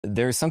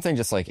there's something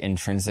just like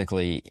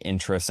intrinsically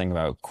interesting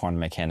about quantum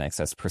mechanics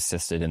that's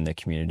persisted in the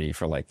community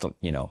for like,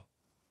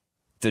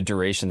 the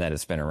duration that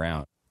it's been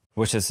around,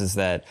 which is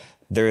that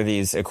there are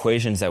these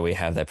equations that we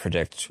have that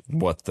predict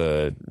what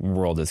the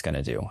world is going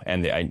to do.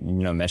 And I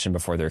mentioned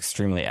before, they're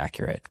extremely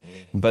accurate.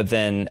 But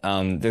then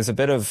there's a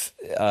bit of,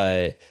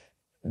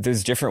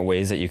 there's different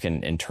ways that you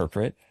can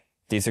interpret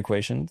these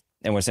equations.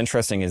 And what's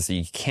interesting is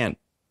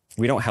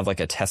we don't have like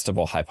a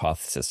testable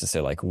hypothesis to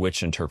say like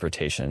which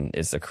interpretation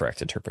is the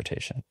correct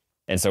interpretation.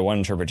 And so one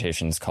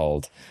interpretation is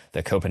called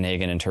the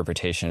Copenhagen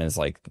interpretation, is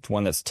like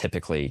one that's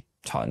typically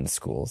taught in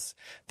schools.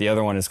 The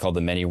other one is called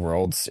the many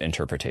worlds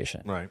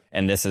interpretation. Right.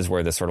 And this is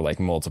where the sort of like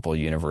multiple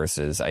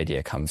universes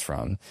idea comes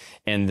from.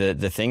 And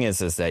the thing is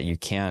that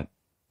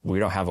we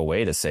don't have a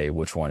way to say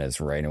which one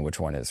is right and which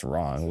one is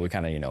wrong. We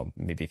kind of,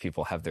 maybe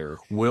people have their...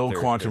 Will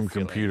quantum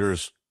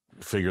computers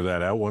figure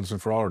that out once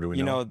and for all, or do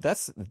we know?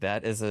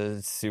 That is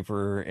a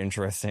super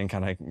interesting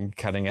kind of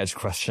cutting edge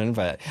question,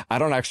 but I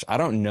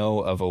don't know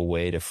of a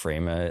way to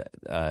frame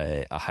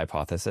a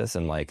hypothesis.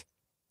 And like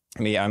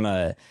me, I'm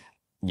a,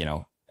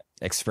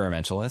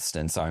 experimentalist.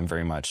 And so I'm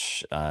very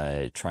much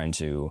trying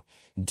to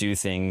do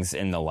things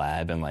in the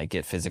lab and like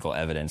get physical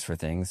evidence for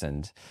things.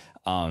 And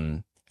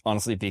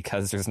honestly,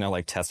 because there's no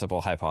like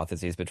testable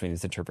hypotheses between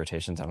these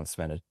interpretations, I don't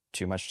spend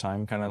too much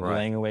time kind of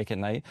laying awake at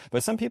night.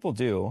 But some people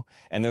do.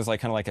 And there's like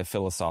kind of like a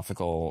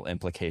philosophical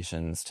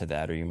implications to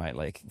that, or you might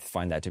like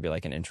find that to be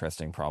like an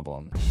interesting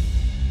problem.